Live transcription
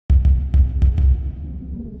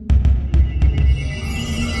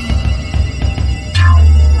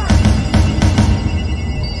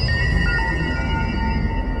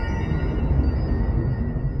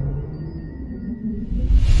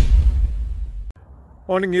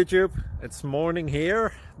Morning YouTube, it's morning here.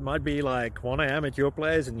 It might be like 1 a.m. at your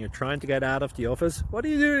place and you're trying to get out of the office. What are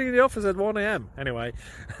you doing in the office at 1 a.m? Anyway,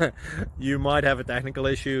 you might have a technical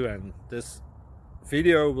issue and this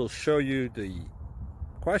video will show you the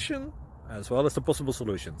question as well as the possible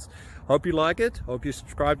solutions. Hope you like it, hope you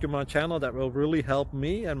subscribe to my channel. That will really help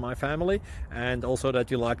me and my family, and also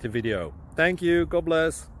that you like the video. Thank you, God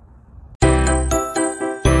bless.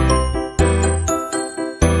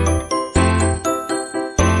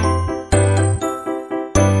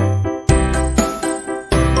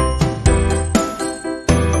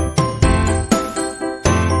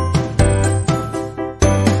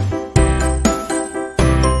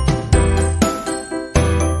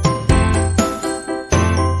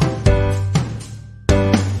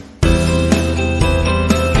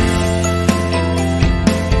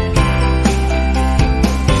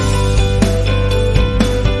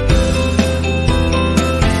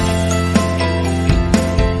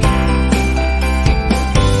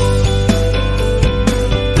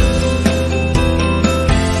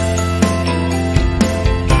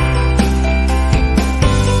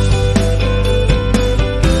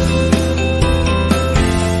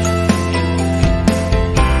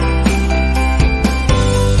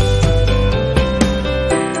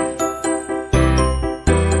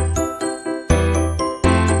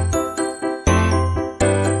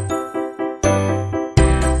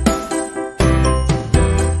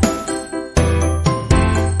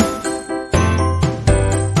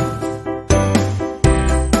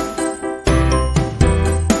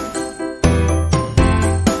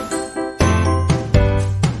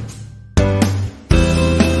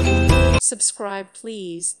 Subscribe,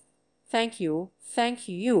 please. Thank you. Thank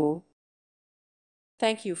you.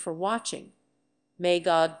 Thank you for watching. May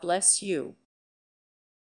God bless you.